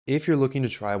If you're looking to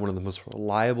try one of the most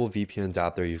reliable VPNs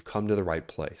out there, you've come to the right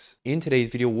place. In today's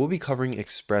video, we'll be covering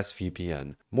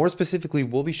ExpressVPN. More specifically,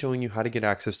 we'll be showing you how to get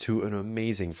access to an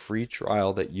amazing free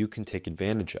trial that you can take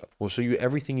advantage of. We'll show you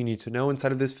everything you need to know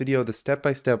inside of this video, the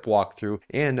step-by-step walkthrough,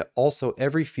 and also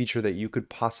every feature that you could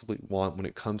possibly want when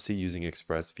it comes to using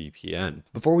ExpressVPN.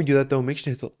 Before we do that though, make sure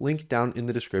to hit the link down in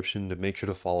the description to make sure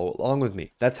to follow along with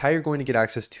me. That's how you're going to get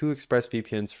access to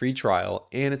ExpressVPN's free trial,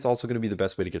 and it's also going to be the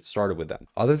best way to get started with them.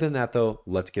 Other than that though,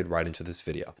 let's get right into this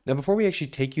video. Now, before we actually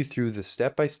take you through the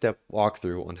step-by-step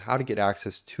walkthrough on how to get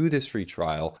access to this free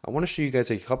trial, I want to show you guys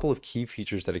a couple of key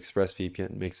features that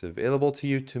ExpressVPN makes available to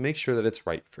you to make sure that it's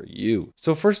right for you.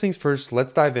 So first things first,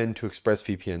 let's dive into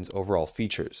ExpressVPN's overall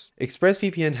features.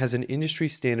 ExpressVPN has an industry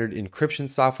standard encryption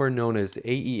software known as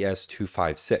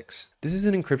AES-256. This is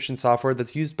an encryption software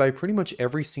that's used by pretty much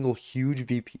every single huge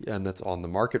VPN that's on the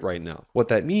market right now. What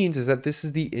that means is that this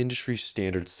is the industry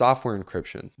standard software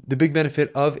encryption. The big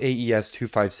benefit of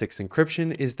AES-256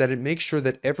 encryption is that it makes sure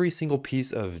that every single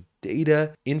piece of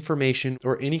data, information,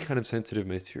 or any kind of sensitive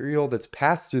material that's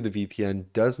passed through the VPN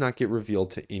does not get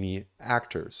revealed to any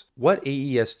actors. What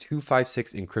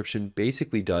AES-256 encryption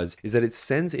basically does is that it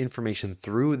sends information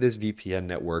through this VPN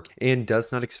network and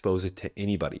does not expose it to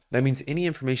anybody. That means any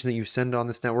information that you send on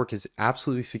this network is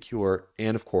absolutely secure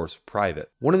and of course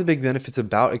private. One of the big benefits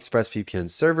about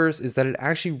ExpressVPN servers is that it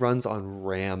actually runs on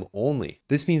RAM only.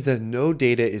 This means that no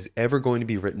data is ever going to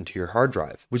be written to your hard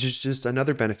drive, which is just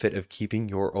another benefit of keeping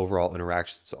your overall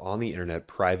interactions on the internet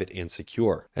private and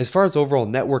secure. As far as overall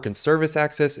network and service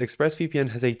access, ExpressVPN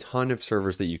has a ton of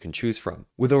servers that you can choose from.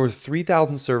 With over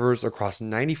 3,000 servers across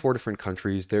 94 different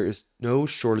countries, there is no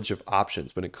shortage of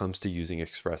options when it comes to using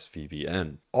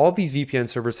ExpressVPN. All these VPN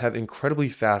servers have incredibly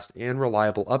fast and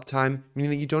reliable uptime,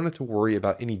 meaning that you don't have to worry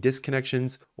about any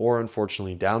disconnections or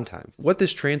unfortunately downtime. What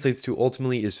this translates to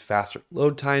ultimately is faster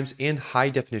load times and high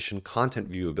definition content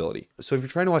viewability. So if you're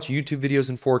trying to watch YouTube videos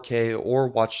in 4K or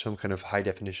watch some kind of high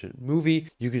definition movie,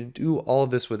 you can do all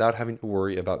of this without having to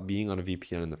worry about being on a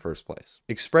VPN in the first place.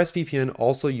 ExpressVPN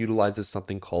also utilizes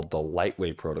something called the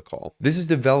Lightway protocol. This is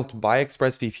developed by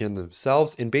ExpressVPN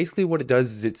themselves, and basically what it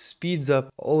does is it speeds up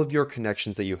all of your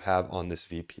connections that you have on this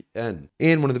VPN.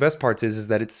 And one of the best parts is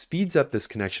that it speeds up this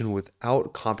connection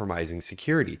without compromising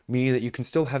security, meaning that you can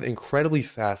still have incredibly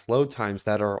fast load times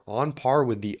that are on par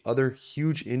with the other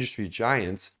huge industry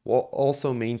giants while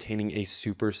also maintaining a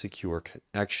super secure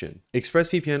connection.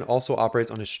 ExpressVPN also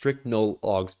operates on a strict no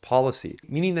logs policy,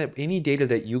 meaning that any data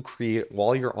that you create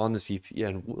while you're on this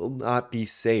VPN will not be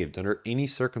saved under any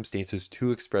circumstances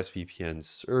to ExpressVPN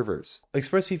servers.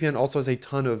 ExpressVPN also has a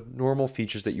ton of normal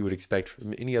features that you would expect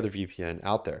from any other VPN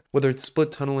out there, whether it's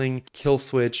split tunneling, kill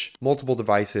switch, multiple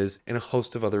devices, and a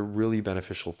host of other really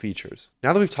beneficial features.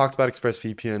 Now that we've talked about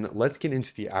ExpressVPN, let's get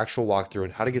into the actual walkthrough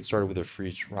and how to get started with a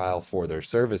free trial for their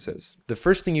services. The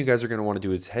first thing you guys are going to want to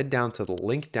do is head down to the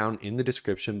link down in the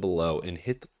description below and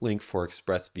hit the link for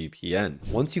ExpressVPN.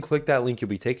 Once you click that link, you'll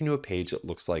be taken to a page that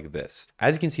looks like this.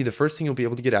 As you can see, the first thing you'll be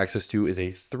able to get access to is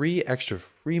a 3 extra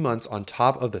free months on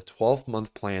top of the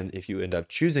 12-month plan if you end up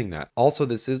choosing that. Also,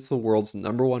 this is the world's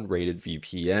 #1 rated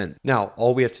VPN. Now,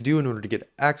 all we have to do in order to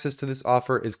get access to this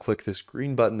offer is click this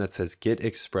green button that says Get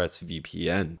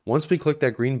ExpressVPN. Once we click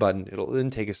that green button, it'll then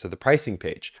take us to the pricing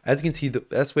page. As you can see, the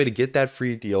best way to get that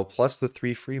free deal plus the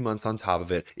 3 free months on top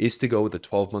of it is to go with the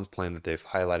 12-month plan that they've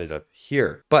highlighted up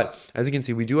here. But as you can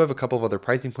see, we do have a couple of other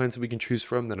pricing plans that we can choose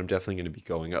from that I'm definitely going to be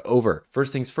going over.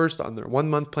 First things first, on their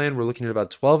 1-month plan, we're looking at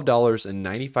about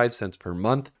 $12.95 per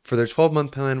month. For their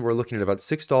 12-month plan, we're looking at about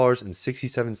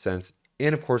 $6.67.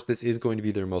 And of course, this is going to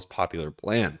be their most popular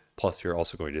plan. Plus, you're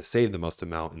also going to save the most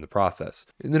amount in the process.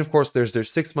 And then, of course, there's their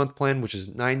 6-month plan, which is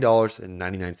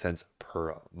 $9.99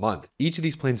 per month. Each of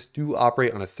these plans do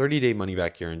operate on a 30-day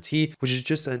money-back guarantee, which is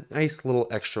just a nice little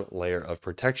extra layer of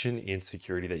protection and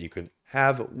security that you can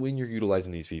have when you're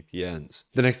utilizing these VPNs.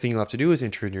 The next thing you'll have to do is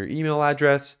enter in your email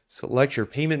address, select your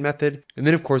payment method, and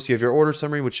then of course you have your order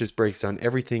summary, which just breaks down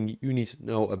everything you need to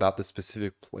know about the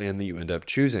specific plan that you end up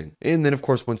choosing. And then of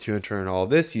course, once you enter in all of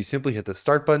this, you simply hit the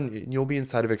start button and you'll be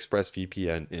inside of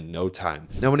ExpressVPN in no time.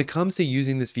 Now, when it comes to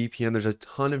using this VPN, there's a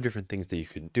ton of different things that you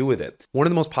can do with it. One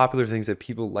of the most popular things that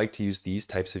people like to use these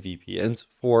types of VPNs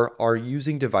for are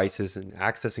using devices and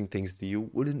accessing things that you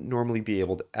wouldn't normally be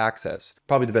able to access.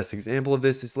 Probably the best example of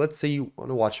this is, let's say you want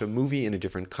to watch a movie in a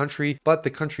different country, but the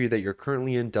country that you're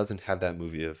currently in doesn't have that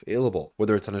movie available,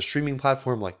 whether it's on a streaming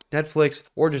platform like Netflix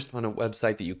or just on a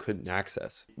website that you couldn't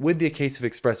access. With the case of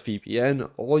ExpressVPN,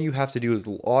 all you have to do is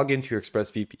log into your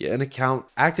ExpressVPN account,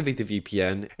 activate the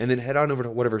VPN, and then head on over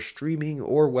to whatever streaming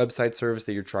or website service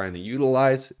that you're trying to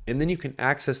utilize, and then you can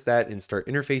access that and start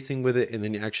interfacing with it, and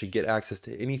then you actually get access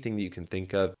to anything that you can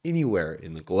think of anywhere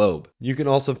in the globe. You can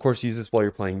also, of course, use this while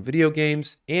you're playing video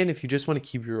games, and if you just want to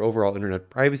keep your overall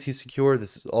internet privacy secure,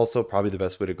 this is also probably the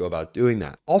best way to go about doing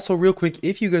that. Also, real quick,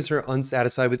 if you guys are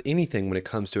unsatisfied with anything when it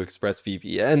comes to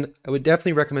ExpressVPN, I would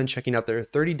definitely recommend checking out their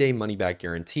 30-day money-back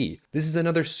guarantee. This is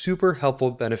another super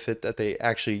helpful benefit that they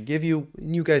actually give you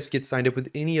when you guys get signed up with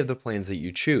any of the plans that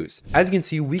you choose. As you can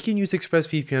see, we can use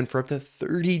ExpressVPN for up to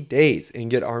 30 days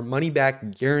and get our money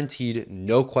back guaranteed,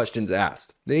 no questions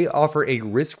asked. They offer a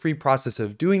risk-free process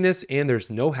of doing this, and there's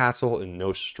no hassle and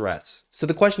no stress. So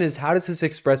the question is, how does this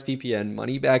ExpressVPN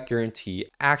money-back guarantee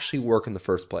actually work in the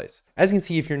first place? As you can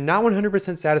see, if you're not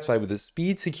 100% satisfied with the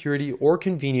speed, security, or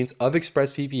convenience of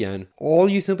ExpressVPN, all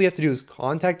you simply have to do is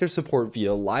contact their support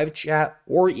via live chat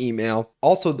or email.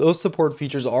 Also, those support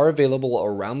features are available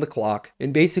around the clock,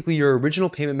 and basically your original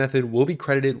payment method will be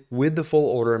credited with the full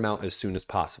order amount as soon as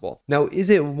possible. Now, is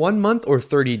it 1 month or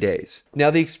 30 days? Now,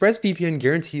 the ExpressVPN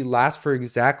guarantee lasts for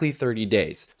exactly 30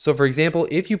 days. So for example,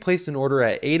 if you placed an order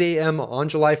at 8 a.m. on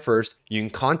July 1st, you can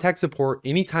contact support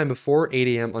anytime before 8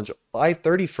 a.m. on July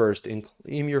 31st and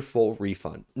claim your full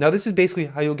refund. Now, this is basically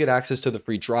how you'll get access to the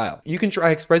free trial. You can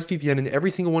try ExpressVPN and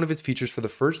every single one of its features for the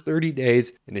first 30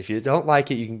 days, and if you don't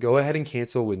like it, you can go ahead and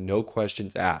cancel with no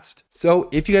questions asked. So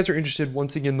if you guys are interested,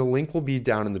 once again, the link will be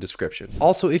down in the description.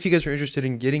 Also, if you guys are interested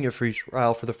in getting a free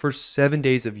trial for the first 7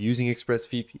 days of using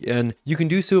ExpressVPN, you can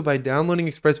do so by downloading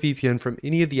ExpressVPN from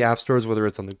any of the app stores, whether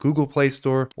it's on the Google Play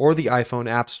Store or the iPhone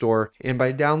App Store, and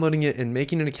by downloading it and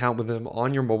making an account with them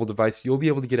on your mobile device, you'll be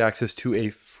able to get access to a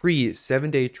free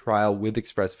 7-day trial with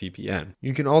ExpressVPN.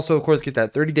 You can also, of course, get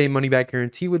that 30-day money-back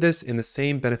guarantee with this, and the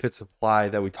same benefits apply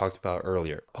that we talked about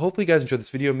earlier. Hopefully you guys enjoyed this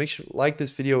video. Make sure to like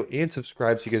this video and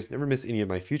subscribe so you guys never miss any of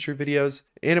my future videos.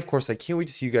 And of course, I can't wait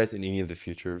to see you guys in any of the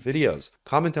future videos.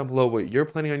 Comment down below what you're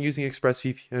planning on using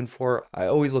ExpressVPN for. I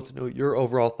always love to know your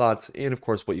overall thoughts and of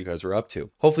course what you guys are up to.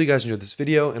 Hopefully you guys enjoyed this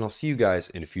video, and I'll see you guys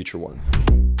in a future one.